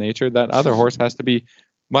changes from nature. That other horse has to be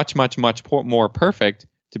much, much, much more perfect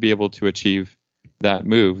to be able to achieve that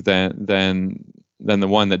move than the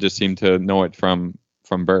one that just seemed to know it from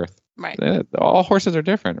birth. Right. All horses are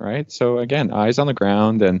different, right? So again, eyes on the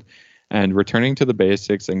ground and returning to the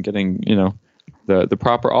basics and getting,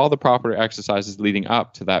 all the proper exercises leading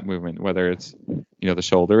up to that movement, whether it's, the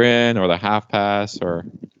shoulder in or the half pass or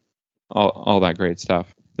all that great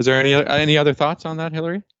stuff. Is there any other thoughts on that,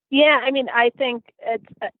 Hillary? Yeah, I think it's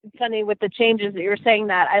funny with the changes that you're saying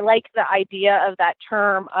that. I like the idea of that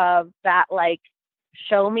term of that,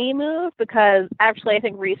 show me move, because actually I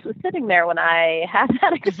think Reese was sitting there when I had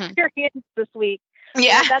that experience this week.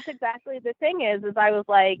 Yeah. And that's exactly the thing is I was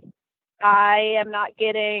like, I am not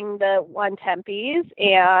getting the 1 tempies,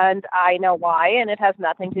 and I know why, and it has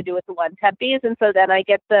nothing to do with the 1 tempies. And so then I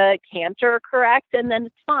get the canter correct, and then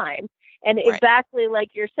it's fine. And exactly like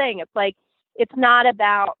you're saying, it's like, it's not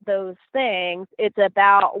about those things. It's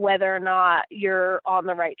about whether or not you're on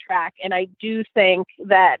the right track. And I do think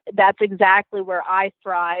that that's exactly where I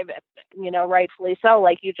thrive, rightfully so,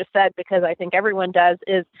 like you just said, because I think everyone does,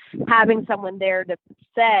 is having someone there to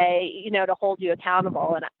say, to hold you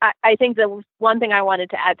accountable. And I think the one thing I wanted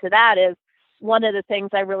to add to that is one of the things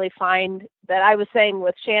I really find that I was saying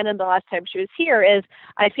with Shannon the last time she was here is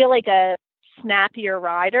I feel like a snappier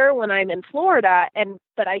rider when I'm in Florida,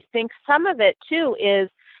 but I think some of it too is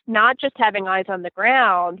not just having eyes on the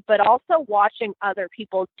ground, but also watching other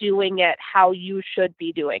people doing it how you should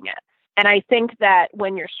be doing it. And I think that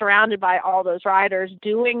when you're surrounded by all those riders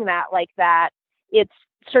doing that like that, it's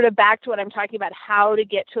sort of back to what I'm talking about, how to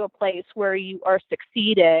get to a place where you are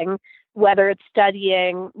succeeding, whether it's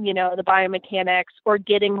studying, the biomechanics or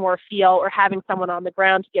getting more feel or having someone on the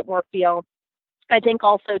ground to get more feel. I think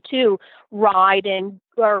also too, watching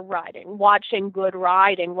good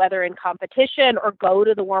riding, whether in competition or go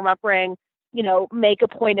to the warm-up ring, make a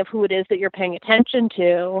point of who it is that you're paying attention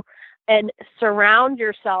to, and surround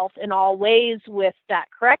yourself in all ways with that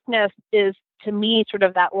correctness is, to me, sort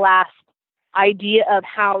of that last idea of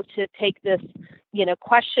how to take this,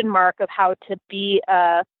 question mark of how to be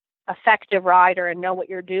a effective rider and know what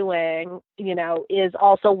you're doing, is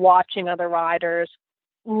also watching other riders,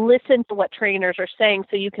 listen to what trainers are saying,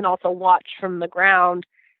 so you can also watch from the ground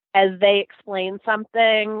as they explain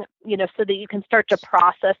something, so that you can start to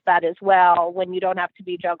process that as well when you don't have to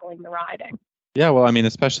be juggling the riding. Yeah, well, I mean,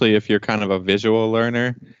 especially if you're kind of a visual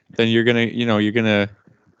learner, then you're gonna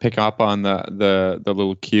pick up on the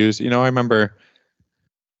little cues. I remember,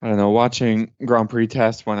 watching Grand Prix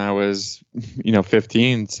tests when I was,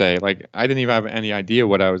 15, say, like, I didn't even have any idea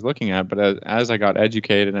what I was looking at. But as I got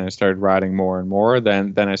educated and I started riding more and more,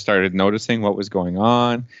 then I started noticing what was going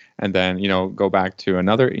on. And then, go back to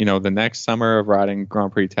another, the next summer of riding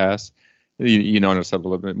Grand Prix tests, you notice a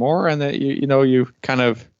little bit more. And that, you kind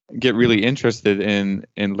of get really interested in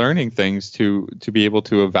learning things to be able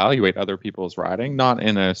to evaluate other people's riding, not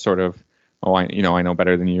in a sort of, I know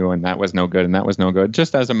better than you, and that was no good, and that was no good,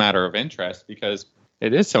 just as a matter of interest, because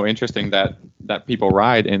it is so interesting that people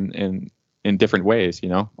ride in different ways.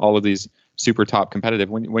 All of these super top competitive,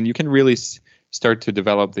 when you can really start to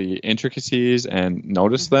develop the intricacies and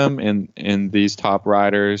notice them in these top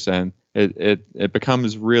riders, and it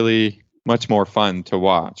becomes really much more fun to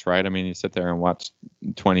watch, right? I mean, you sit there and watch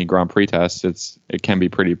 20 Grand Prix tests, it can be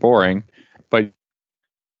pretty boring, but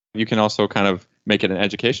you can also kind of make it an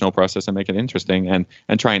educational process and make it interesting, and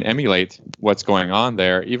try and emulate what's going on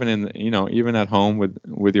there, even even at home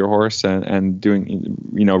with your horse, and doing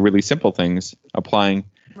really simple things, applying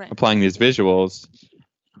these visuals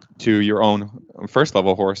to your own first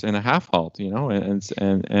level horse in a half halt,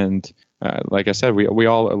 and like I said, we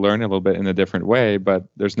all learn a little bit in a different way, but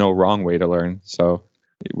there's no wrong way to learn. So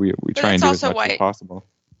we try and do as much as possible.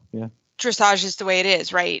 Yeah. Dressage is the way it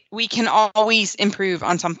is, right? We can always improve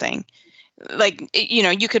on something. Like,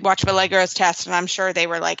 you could watch Vallegro's test, and I'm sure they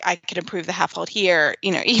were like, I could improve the half halt here,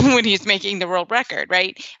 even when he's making the world record,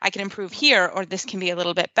 right? I can improve here, or this can be a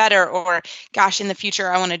little bit better, or gosh, in the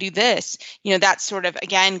future, I want to do this. That's sort of,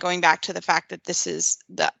 again, going back to the fact that this is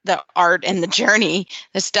the art and the journey.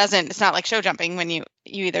 It's not like show jumping when you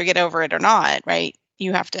either get over it or not, right?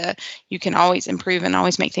 You can always improve and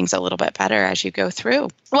always make things a little bit better as you go through.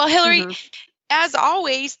 Well, Hillary, as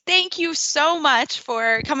always, thank you so much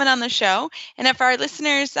for coming on the show. And if our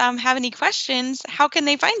listeners have any questions, how can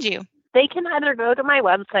they find you? They can either go to my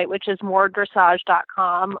website, which is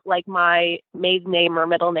mooredressage.com, like my maiden name or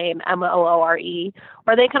middle name, Moore,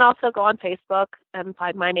 or they can also go on Facebook and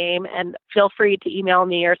find my name, and feel free to email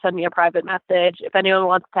me or send me a private message. If anyone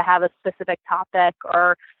wants to have a specific topic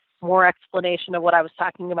or more explanation of what I was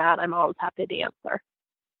talking about, I'm always happy to answer.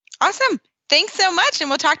 Awesome. Thanks so much, and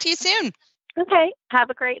we'll talk to you soon. Okay. Have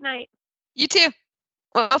a great night. You too.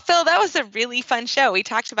 Well, Phil, that was a really fun show. We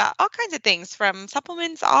talked about all kinds of things, from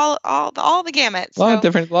supplements, all the gamut. A lot of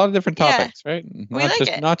different topics, right?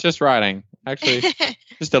 Not just riding. Actually,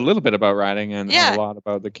 just a little bit about riding, and a lot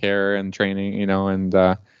about the care and training,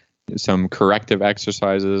 and some corrective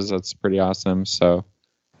exercises. That's pretty awesome. So,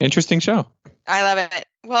 interesting show. I love it.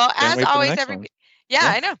 Well, as always,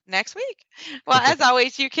 I know. Next week. Well, as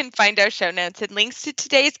always, you can find our show notes and links to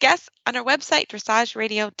today's guests on our website,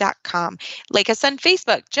 dressageradio.com. Like us on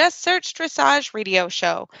Facebook. Just search Dressage Radio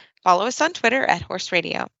Show. Follow us on Twitter at Horse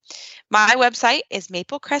Radio. My website is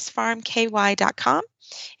maplecrestfarmky.com,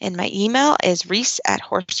 and my email is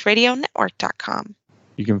reese@horseradionetwork.com.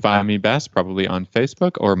 You can find me best probably on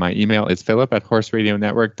Facebook, or my email is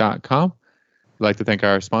philip@horseradionetwork.com. I'd like to thank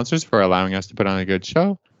our sponsors for allowing us to put on a good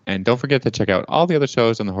show. And don't forget to check out all the other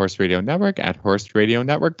shows on the Horse Radio Network at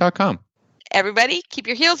horseradionetwork.com. Everybody, keep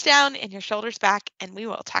your heels down and your shoulders back, and we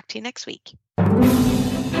will talk to you next week.